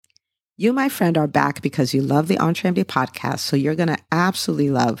You, my friend, are back because you love the EntreMD podcast, so you're going to absolutely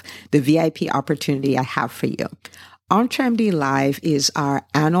love the VIP opportunity I have for you. EntreMD Live is our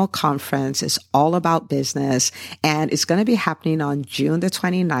annual conference. It's all about business, and it's going to be happening on June the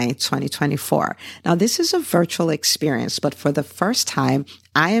 29th, 2024. Now, this is a virtual experience, but for the first time,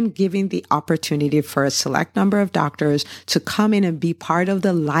 I am giving the opportunity for a select number of doctors to come in and be part of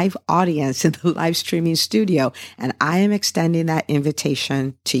the live audience in the live streaming studio, and I am extending that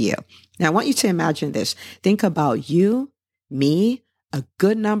invitation to you. Now, I want you to imagine this. Think about you, me, a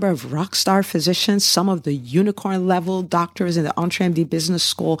good number of rock star physicians, some of the unicorn level doctors in the EntreMD Business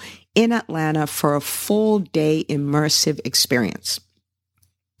School in Atlanta for a full day immersive experience.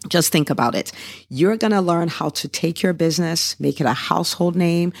 Just think about it. You're going to learn how to take your business, make it a household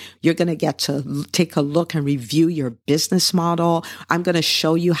name. You're going to get to take a look and review your business model. I'm going to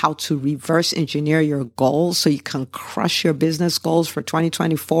show you how to reverse engineer your goals so you can crush your business goals for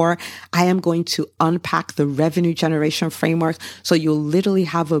 2024. I am going to unpack the revenue generation framework so you'll literally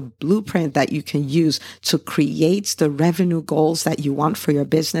have a blueprint that you can use to create the revenue goals that you want for your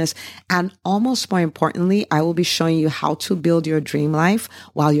business. And almost more importantly, I will be showing you how to build your dream life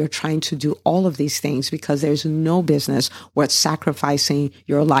while you're trying to do all of these things, because there's no business worth sacrificing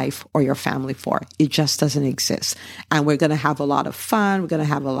your life or your family for. It just doesn't exist. And we're going to have a lot of fun. We're going to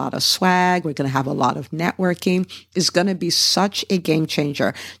have a lot of swag. We're going to have a lot of networking. It's going to be such a game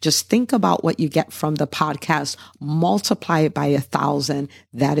changer. Just think about what you get from the podcast, multiply it by 1,000.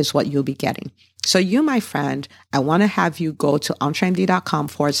 That is what you'll be getting. So you, my friend, I want to have you go to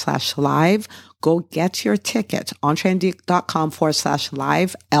entremd.com/live. Go get your ticket,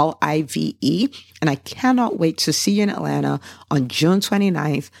 entremd.com/live, LIVE. And I cannot wait to see you in Atlanta on June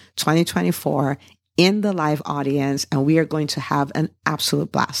 29th, 2024 in the live audience. And we are going to have an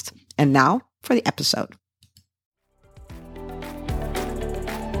absolute blast. And now for the episode.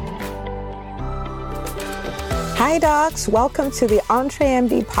 Hi, docs. Welcome to the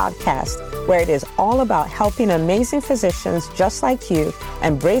EntreMD podcast, where it is all about helping amazing physicians just like you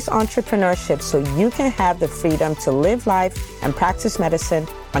embrace entrepreneurship so you can have the freedom to live life and practice medicine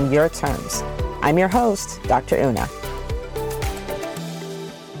on your terms. I'm your host, Dr. Una.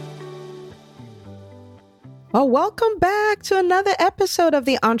 Well, welcome back to another episode of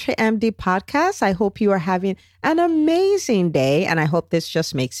the EntreMD podcast. I hope you are having an amazing day, and I hope this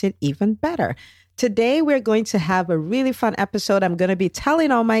just makes it even better. Today, we're going to have a really fun episode. I'm going to be telling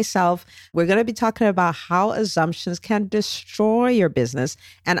on myself. We're going to be talking about how assumptions can destroy your business.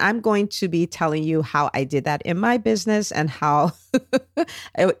 And I'm going to be telling you how I did that in my business and how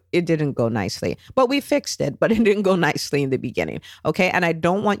it didn't go nicely. But we fixed it, but it didn't go nicely in the beginning. Okay. And I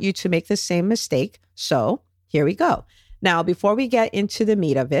don't want you to make the same mistake. So here we go. Now, before we get into the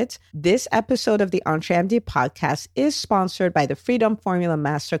meat of it, this episode of the EntreMD podcast is sponsored by the Freedom Formula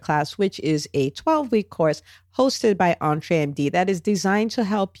Masterclass, which is a 12-week course hosted by EntreMD that is designed to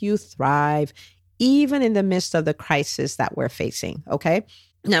help you thrive even in the midst of the crisis that we're facing, okay?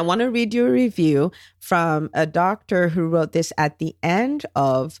 Now, I want to read you a review from a doctor who wrote this at the end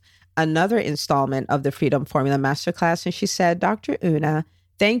of another installment of the Freedom Formula Masterclass, and she said, Dr. Una,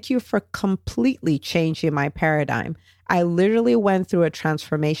 thank you for completely changing my paradigm. I literally went through a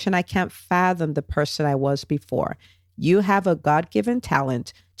transformation. I can't fathom the person I was before. You have a God-given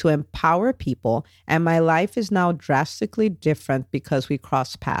talent to empower people, and my life is now drastically different because we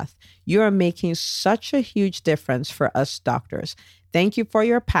crossed paths. You are making such a huge difference for us doctors. Thank you for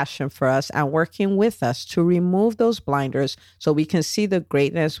your passion for us and working with us to remove those blinders so we can see the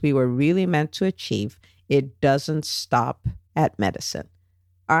greatness we were really meant to achieve. It doesn't stop at medicine.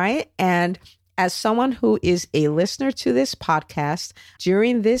 All right. And as someone who is a listener to this podcast,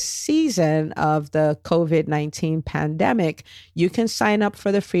 during this season of the COVID-19 pandemic, you can sign up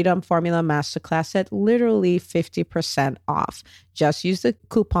for the Freedom Formula Masterclass at literally 50% off. Just use the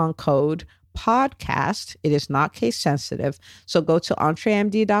coupon code podcast. It is not case sensitive. So go to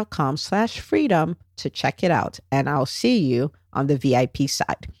entremd.com/freedom to check it out. And I'll see you on the VIP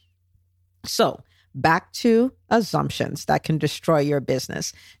side. So back to assumptions that can destroy your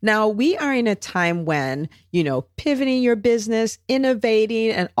business. Now, we are in a time when, pivoting your business,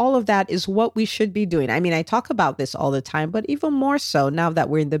 innovating, and all of that is what we should be doing. I mean, I talk about this all the time, but even more so now that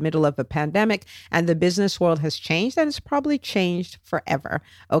we're in the middle of a pandemic and the business world has changed, and it's probably changed forever.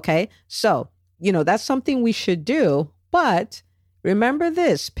 Okay. So, that's something we should do, but remember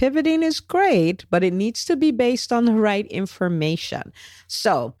this, pivoting is great, but it needs to be based on the right information.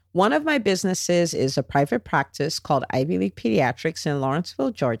 So one of my businesses is a private practice called Ivy League Pediatrics in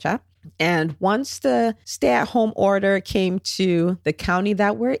Lawrenceville, Georgia. And once the stay-at-home order came to the county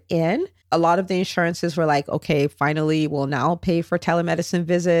that we're in, a lot of the insurances were like, okay, finally, we'll now pay for telemedicine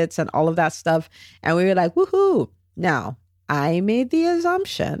visits and all of that stuff. And we were like, woohoo. Now, I made the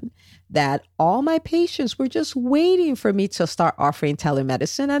assumption that all my patients were just waiting for me to start offering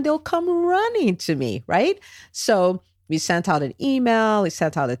telemedicine and they'll come running to me, right? So we sent out an email, we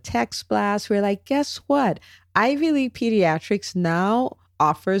sent out a text blast. We're like, guess what? Ivy League Pediatrics now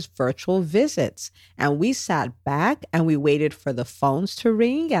offers virtual visits. And we sat back and we waited for the phones to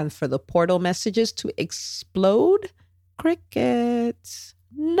ring and for the portal messages to explode. Crickets.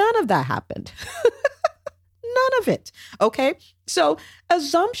 None of that happened. None of it. Okay. So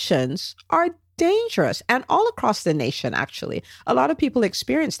assumptions are dangerous and all across the nation, actually. A lot of people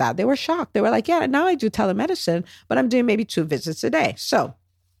experienced that. They were shocked. They were like, yeah, now I do telemedicine, but I'm doing maybe 2 visits a day. So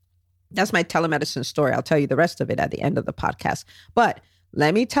that's my telemedicine story. I'll tell you the rest of it at the end of the podcast. But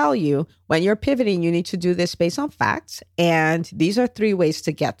let me tell you, when you're pivoting, you need to do this based on facts. And these are 3 ways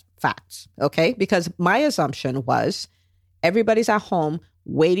to get facts. Okay. Because my assumption was everybody's at home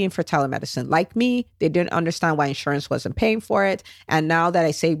waiting for telemedicine. Like me, they didn't understand why insurance wasn't paying for it. And now that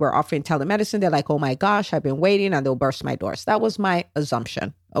I say we're offering telemedicine, they're like, oh my gosh, I've been waiting, and they'll burst my doors. That was my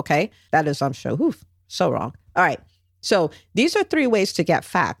assumption. Okay. That assumption, so wrong. All right. So these are 3 ways to get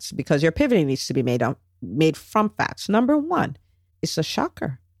facts because your pivoting needs to be made from facts. Number 1, it's a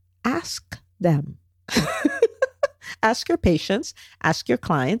shocker. Ask them. Ask your patients, ask your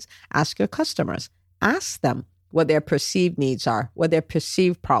clients, ask your customers. Ask them what their perceived needs are, what their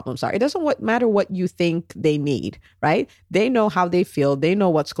perceived problems are. It doesn't matter what you think they need, right? They know how they feel. They know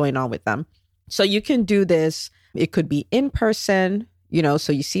what's going on with them. So you can do this. It could be in person,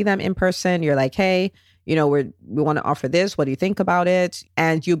 so you see them in person. You're like, hey, we want to offer this. What do you think about it?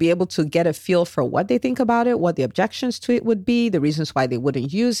 And you'll be able to get a feel for what they think about it, what the objections to it would be, the reasons why they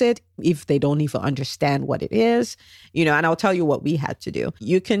wouldn't use it, if they don't even understand what it is, and I'll tell you what we had to do.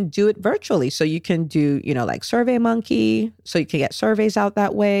 You can do it virtually. So you can do, like SurveyMonkey. So you can get surveys out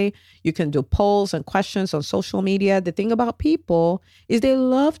that way. You can do polls and questions on social media. The thing about people is they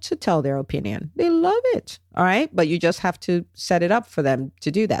love to tell their opinion. They love it. All right. But you just have to set it up for them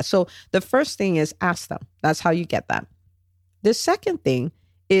to do that. So the first thing is ask them. That's how you get that. The second thing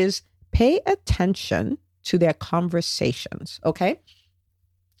is pay attention to their conversations. Okay.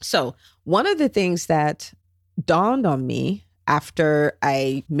 So one of the things that dawned on me after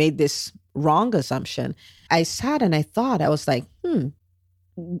I made this wrong assumption, I sat and I thought, I was like,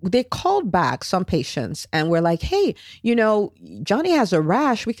 they called back some patients and were like, hey, Johnny has a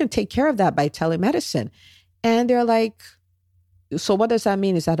rash. We can take care of that by telemedicine. And they're like, so what does that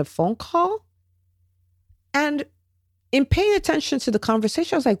mean? Is that a phone call? And in paying attention to the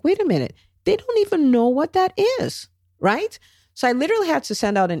conversation, I was like, wait a minute, they don't even know what that is, right? So I literally had to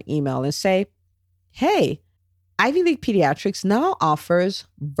send out an email and say, hey, Ivy League Pediatrics now offers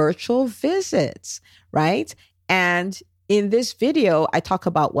virtual visits, right? And in this video, I talk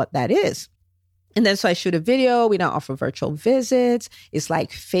about what that is. And then so I shoot a video. We now offer virtual visits. It's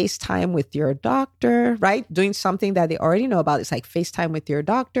like FaceTime with your doctor, right? Doing something that they already know about. It's like FaceTime with your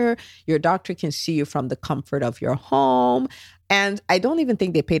doctor. Your doctor can see you from the comfort of your home. And I don't even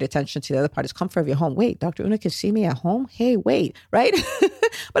think they paid attention to the other part. It's comfort of your home. Wait, Dr. Una can see me at home? Hey, wait, right?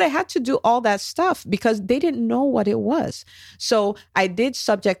 But I had to do all that stuff because they didn't know what it was. So I did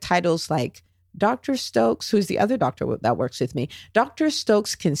subject titles like, Dr. Stokes, who's the other doctor that works with me, Dr.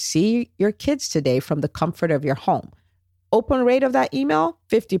 Stokes can see your kids today from the comfort of your home. Open rate of that email,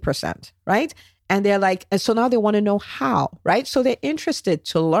 50%, right? And they're like, and so now they want to know how, right? So they're interested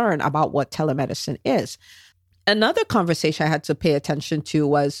to learn about what telemedicine is. Another conversation I had to pay attention to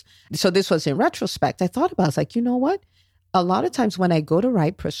was, so this was in retrospect, I thought about, I was like, you know what? A lot of times when I go to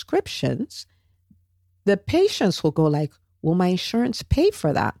write prescriptions, the patients will go like, will my insurance pay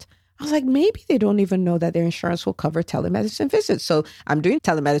for that? I was like, maybe they don't even know that their insurance will cover telemedicine visits. So I'm doing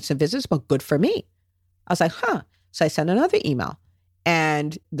telemedicine visits, but good for me. I was like, So I sent another email.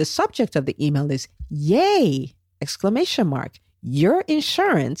 And the subject of the email is, yay, ! Your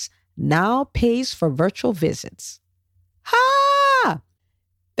insurance now pays for virtual visits.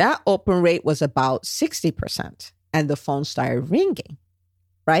 That open rate was about 60%. And the phone started ringing,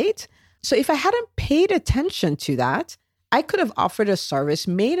 right? So if I hadn't paid attention to that, I could have offered a service,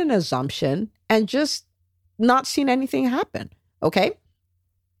 made an assumption, and just not seen anything happen. Okay.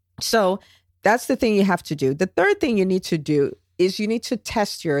 So that's the thing you have to do. The third thing you need to do is you need to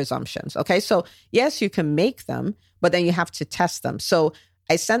test your assumptions. Okay. So yes, you can make them, but then you have to test them. So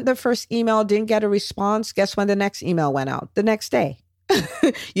I sent the first email, didn't get a response. Guess when the next email went out? The next day.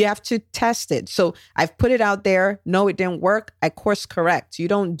 You have to test it. So I've put it out there. No, it didn't work. I course correct. You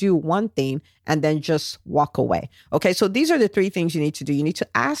don't do one thing and then just walk away. Okay. So these are the 3 things you need to do. You need to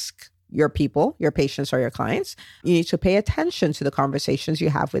ask your people, your patients or your clients. You need to pay attention to the conversations you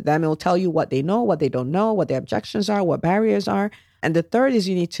have with them. It will tell you what they know, what they don't know, what their objections are, what barriers are. And the third is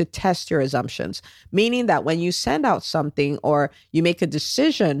you need to test your assumptions, meaning that when you send out something or you make a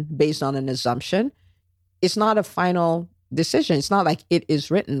decision based on an assumption, it's not a final decision. It's not like it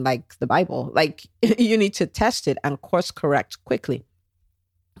is written like the Bible. Like you need to test it and course correct quickly.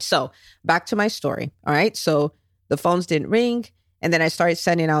 So back to my story. All right. So the phones didn't ring. And then I started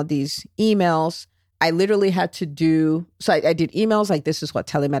sending out these emails. I literally had to I did emails like, this is what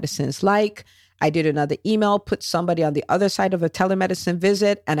telemedicine is like. I did another email, put somebody on the other side of a telemedicine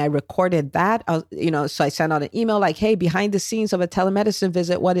visit, and I recorded that. So I sent out an email like, hey, behind the scenes of a telemedicine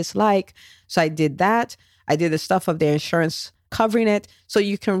visit, what it's like. So I did that. I did the stuff of their insurance covering it. So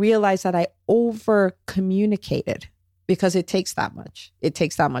you can realize that I over communicated because it takes that much. It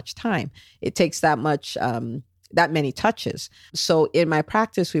takes that much time. It takes that much, that many touches. So in my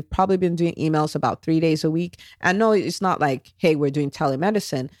practice, we've probably been doing emails about 3 days a week. And no, it's not like, hey, we're doing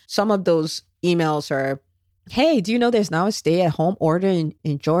telemedicine. Some of those emails are, hey, do you know there's now a stay-at-home order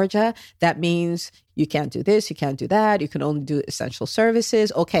in Georgia? That means you can't do this, you can't do that. You can only do essential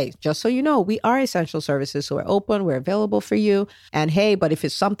services. Okay, just so you know, we are essential services. So we're open, we're available for you. And hey, but if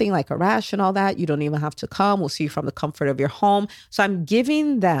it's something like a rash and all that, you don't even have to come. We'll see you from the comfort of your home. So I'm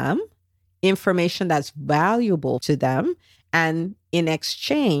giving them information that's valuable to them. And in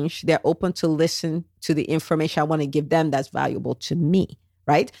exchange, they're open to listen to the information I want to give them that's valuable to me,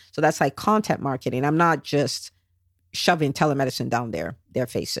 right? So that's like content marketing. I'm not just shoving telemedicine down their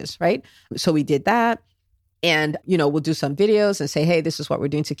faces, right? So we did that. And, we'll do some videos and say, hey, this is what we're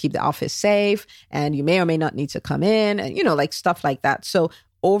doing to keep the office safe. And you may or may not need to come in and, like stuff like that. So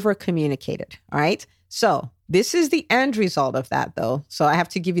over communicated. All right. So this is the end result of that, though. So I have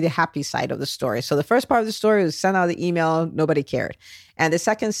to give you the happy side of the story. So the first part of the story was send out the email. Nobody cared. And the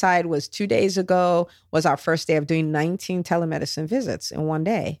second side was 2 days ago was our first day of doing 19 telemedicine visits in one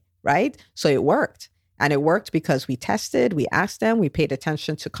day, right? So it worked. And it worked because we tested, we asked them, we paid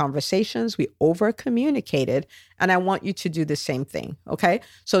attention to conversations, we over communicated. And I want you to do the same thing. Okay.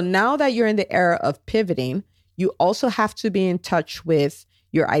 So now that you're in the era of pivoting, you also have to be in touch with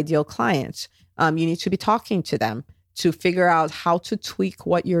your ideal clients. You need to be talking to them to figure out how to tweak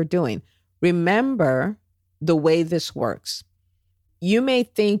what you're doing. Remember the way this works. You may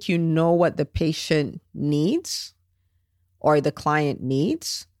think you know what the patient needs or the client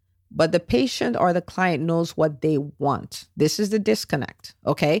needs, but the patient or the client knows what they want. This is the disconnect,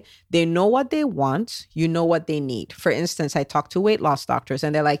 okay? They know what they want. You know what they need. For instance, I talk to weight loss doctors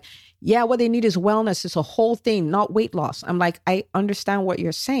and they're like, yeah, what they need is wellness. It's a whole thing, not weight loss. I'm like, I understand what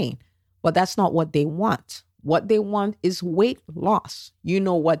you're saying. But that's not what they want. What they want is weight loss. You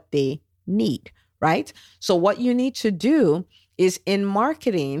know what they need, right? So what you need to do is in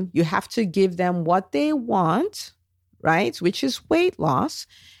marketing, you have to give them what they want, right? Which is weight loss.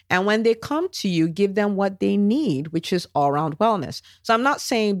 And when they come to you, give them what they need, which is all-around wellness. So I'm not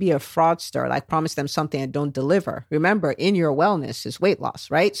saying be a fraudster, like promise them something and don't deliver. Remember, in your wellness is weight loss,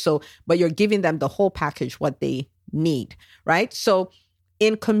 right? So, but you're giving them the whole package, what they need, right? So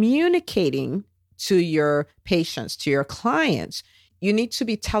in communicating to your patients, to your clients, you need to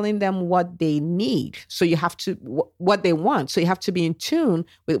be telling them what they need. So you have to, what they want. So you have to be in tune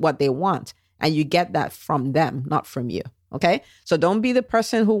with what they want. And you get that from them, not from you. Okay. So don't be the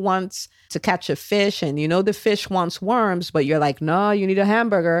person who wants to catch a fish and the fish wants worms, but you're like, no, you need a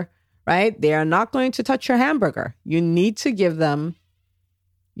hamburger, right? They are not going to touch your hamburger. You need to give them,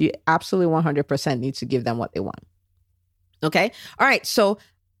 you absolutely 100% need to give them what they want. Okay. All right. So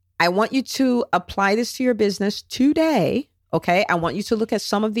I want you to apply this to your business today. Okay. I want you to look at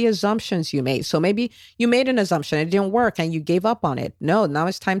some of the assumptions you made. So maybe you made an assumption, it didn't work and you gave up on it. No, now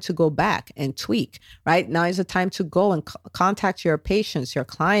it's time to go back and tweak, right? Now is the time to go and contact your patients, your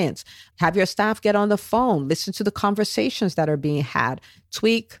clients, have your staff get on the phone, listen to the conversations that are being had,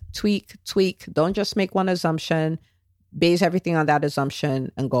 tweak, tweak, tweak. Don't just make one assumption, base everything on that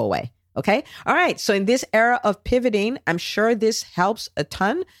assumption and go away. Okay. All right. So in this era of pivoting, I'm sure this helps a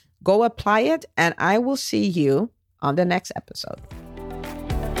ton. Go apply it and I will see you on the next episode.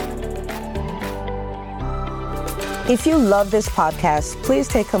 If you love this podcast, please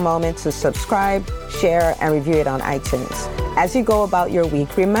take a moment to subscribe, share, and review it on iTunes. As you go about your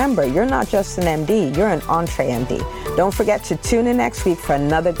week, remember, you're not just an MD, you're an EntreMD. Don't forget to tune in next week for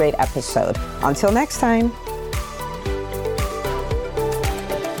another great episode. Until next time.